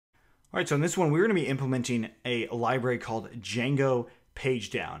All right, so in this one, we're going to be implementing a library called Django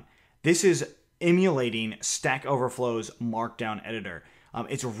Pagedown. This is emulating Stack Overflow's Markdown editor.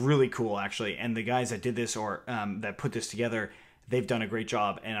 It's really cool, actually, and the guys that did this or that put this together, they've done a great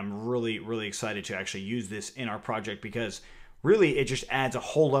job, and I'm really, really excited to actually use this in our project because really it just adds a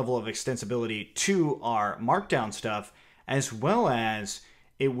whole level of extensibility to our Markdown stuff, as well as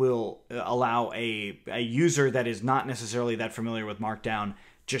it will allow a user that is not necessarily that familiar with Markdown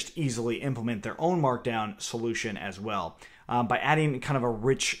just easily implement their own Markdown solution as well by adding kind of a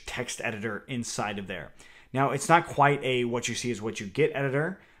rich text editor inside of there. Now, it's not quite a what you see is what you get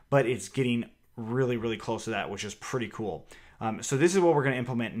editor, but it's getting really, really close to that, which is pretty cool. So this is what we're going to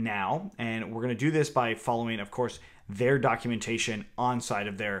implement now, and we're going to do this by following, of course, their documentation on side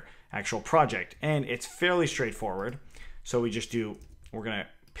of their actual project. And it's fairly straightforward. So we're going to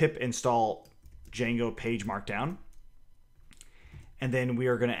pip install Django Page Markdown. And then we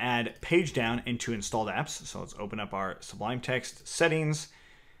are going to add Pagedown into installed apps. So let's open up our Sublime Text settings.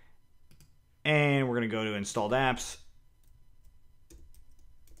 And we're going to go to installed apps.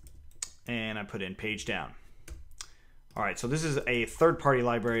 And I put in Pagedown. All right, so this is a third-party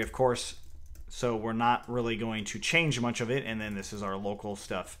library, of course. So we're not really going to change much of it. And then this is our local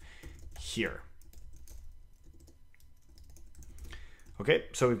stuff here. Okay,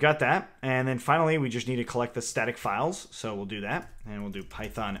 so we've got that. And then finally, we just need to collect the static files. So we'll do that. And we'll do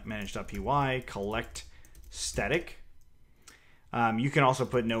Python manage.py collect static. You can also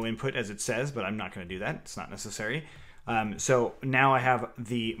put no input as it says, but I'm not going to do that. It's not necessary. So now I have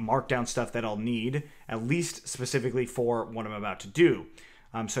the Markdown stuff that I'll need, at least specifically for what I'm about to do.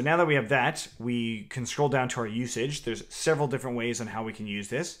 So now that we have that, we can scroll down to our usage. There's several different ways on how we can use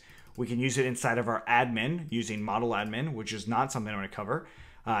this. We can use it inside of our admin using model admin, which is not something I'm going to cover,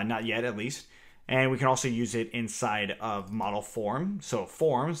 not yet at least. And we can also use it inside of model form. So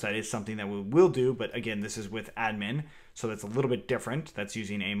forms, that is something that we will do, but again, this is with admin. So that's a little bit different. That's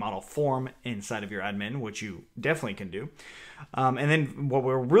using a model form inside of your admin, which you definitely can do. And then what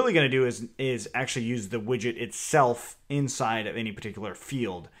we're really going to do is actually use the widget itself inside of any particular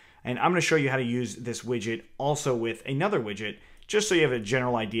field. And I'm going to show you how to use this widget also with another widget, just so you have a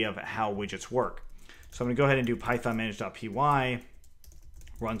general idea of how widgets work. So I'm going to go ahead and do Python manage.py,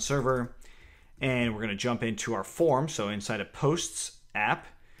 run server, and we're going to jump into our form. So inside of posts app,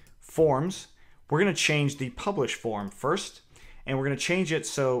 forms, we're going to change the publish form first, and we're going to change it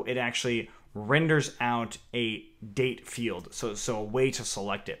so it actually renders out a date field, so a way to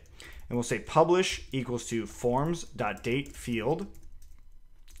select it. And we'll say publish equals to forms.date field,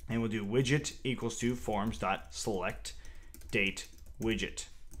 and we'll do widget equals to forms.select date widget.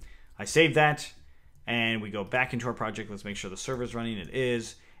 I save that, and we go back into our project. Let's make sure the server is running. It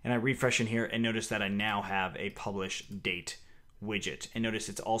is, and I refresh in here and notice that I now have a publish date widget. And notice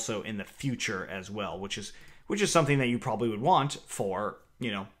it's also in the future as well, which is something that you probably would want for,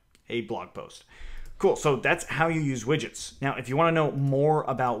 a blog post. Cool. So that's how you use widgets. Now, if you want to know more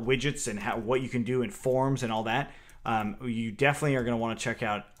about widgets and what you can do in forms and all that, you definitely are going to want to check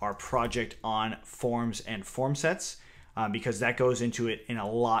out our project on forms and form sets. Because that goes into it in a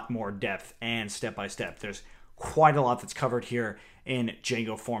lot more depth and step-by-step. There's quite a lot that's covered here in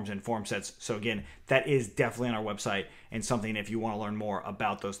Django forms and form sets. So again, that is definitely on our website, and something if you want to learn more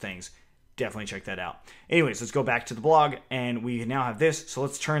about those things, definitely check that out. Anyways, let's go back to the blog, and we now have this. So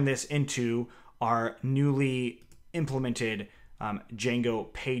let's turn this into our newly implemented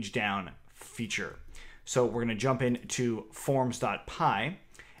Django Pagedown feature. So we're going to jump into forms.py.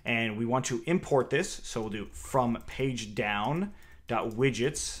 And we want to import this, so we'll do from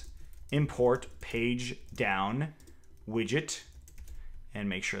pagedown.widgets, import pagedown widget, and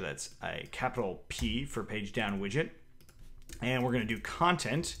make sure that's a capital P for pagedown widget. And we're going to do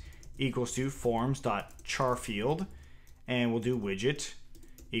content equals to forms.charfield, and we'll do widget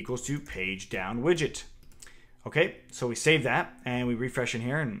equals to pagedown widget. Okay, so we save that, and we refresh in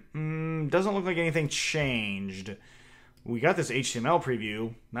here, and doesn't look like anything changed. We got this HTML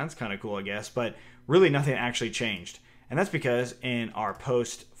preview. That's kind of cool, I guess, but really nothing actually changed. And that's because in our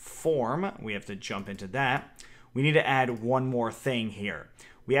post form, we have to jump into that. We need to add one more thing here.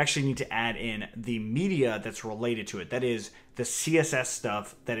 We actually need to add in the media that's related to it. That is the CSS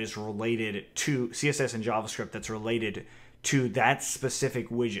stuff that is related to CSS and JavaScript that's related to that specific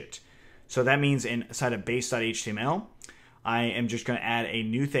widget. So that means inside of base.html, I am just going to add a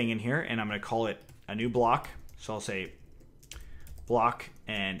new thing in here, and I'm going to call it a new block. So I'll say block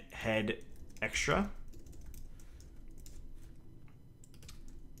and head extra.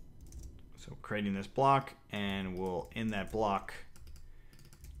 So creating this block, and we'll end that block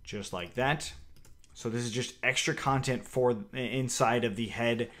just like that. So this is just extra content for inside of the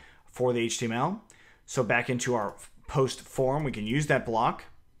head for the HTML. So back into our post form, we can use that block,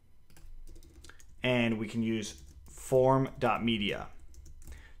 and we can use form.media.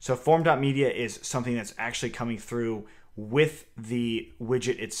 So form.media is something that's actually coming through with the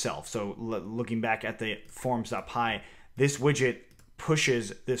widget itself. So looking back at the forms.py, this widget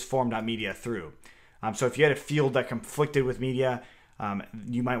pushes this form.media through. So if you had a field that conflicted with media,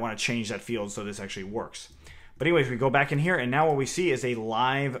 you might want to change that field so this actually works. But anyways, we go back in here, and now what we see is a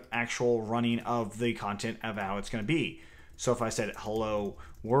live actual running of the content of how it's going to be. So if I said hello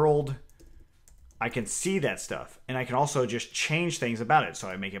world, I can see that stuff, and I can also just change things about it. So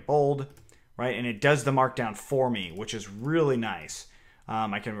I make it bold, right? And it does the markdown for me, which is really nice.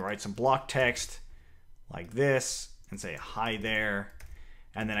 I can write some block text like this and say hi there.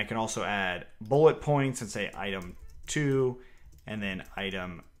 And then I can also add bullet points and say item 2 and then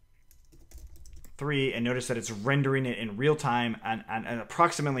item 3. And notice that it's rendering it in real time and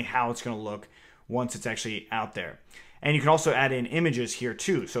approximately how it's going to look once it's actually out there. And you can also add in images here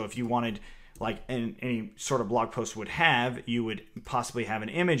too. So if you wanted, like any sort of blog post would have, you would possibly have an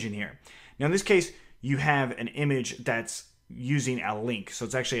image in here. Now in this case, you have an image that's using a link. So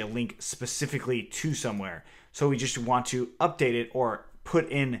it's actually a link specifically to somewhere. So we just want to update it or put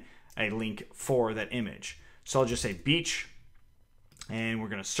in a link for that image. So I'll just say beach, and we're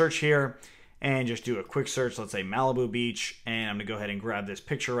going to search here and just do a quick search. Let's say Malibu Beach, and I'm going to go ahead and grab this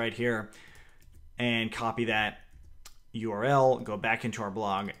picture right here and copy that URL, go back into our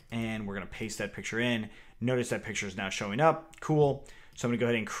blog, and we're going to paste that picture in. Notice that picture is now showing up. Cool. So I'm going to go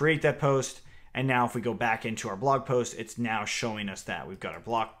ahead and create that post. And now if we go back into our blog post, it's now showing us that. We've got our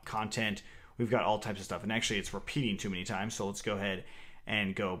block content. We've got all types of stuff. And actually, it's repeating too many times. So let's go ahead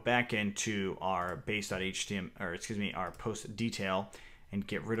and go back into our base.html, or excuse me, our post detail, and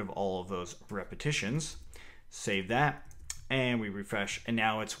get rid of all of those repetitions. Save that. And we refresh. And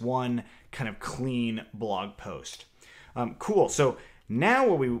now it's one kind of clean blog post. Cool. So now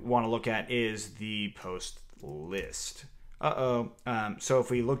what we want to look at is the post list. So if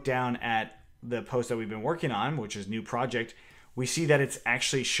we look down at the post that we've been working on, which is new project, we see that it's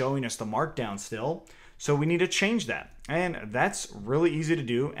actually showing us the markdown still. So we need to change that. And that's really easy to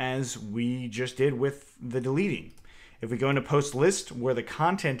do, as we just did with the deleting. If we go into post list where the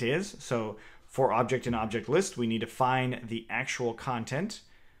content is, so for object and object list, we need to find the actual content.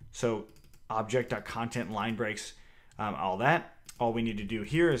 So object.content line breaks, all that. All we need to do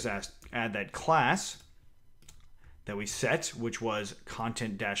here is add that class that we set, which was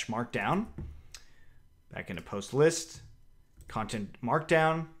content-markdown. Back into post list, content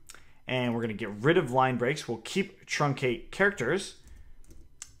markdown, and we're going to get rid of line breaks. We'll keep truncate characters,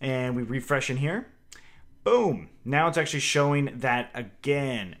 and we refresh in here. Boom! Now it's actually showing that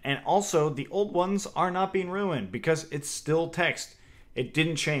again. And also, the old ones are not being ruined because it's still text. It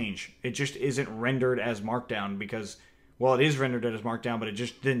didn't change. It just isn't rendered as markdown because, well, it is rendered as markdown, but it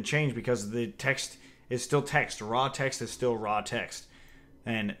just didn't change because the text is still text. Raw text is still raw text.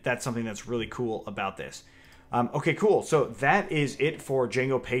 And that's something that's really cool about this. Okay, cool. So that is it for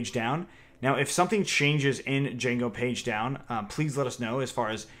Django Pagedown. Now, if something changes in Django Pagedown, please let us know as far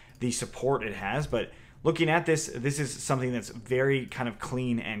as the support it has. But looking at this, this is something that's very kind of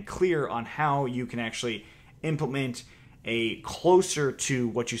clean and clear on how you can actually implement a closer to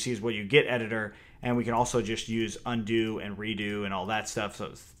what you see is what you get editor. And we can also just use undo and redo and all that stuff.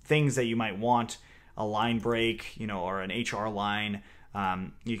 So things that you might want, a line break, you know, or an HR line.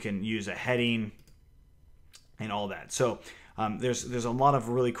 You can use a heading and all that. So there's a lot of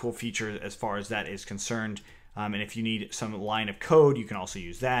really cool features as far as that is concerned. And if you need some line of code, you can also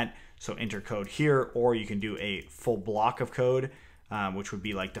use that. So enter code here, or you can do a full block of code, which would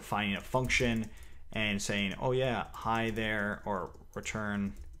be like defining a function and saying, oh yeah, hi there, or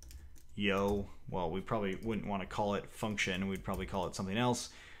return yo. Well, we probably wouldn't want to call it function. We'd probably call it something else.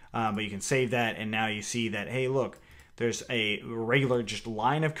 But you can save that, and now you see that, hey, look, there's a regular just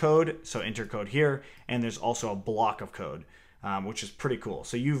line of code, so enter code here, and there's also a block of code, which is pretty cool.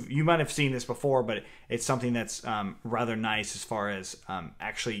 So you might have seen this before, but it's something that's rather nice as far as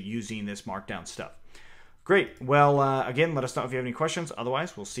actually using this markdown stuff. Great. Well, again, let us know if you have any questions.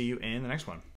 Otherwise, we'll see you in the next one.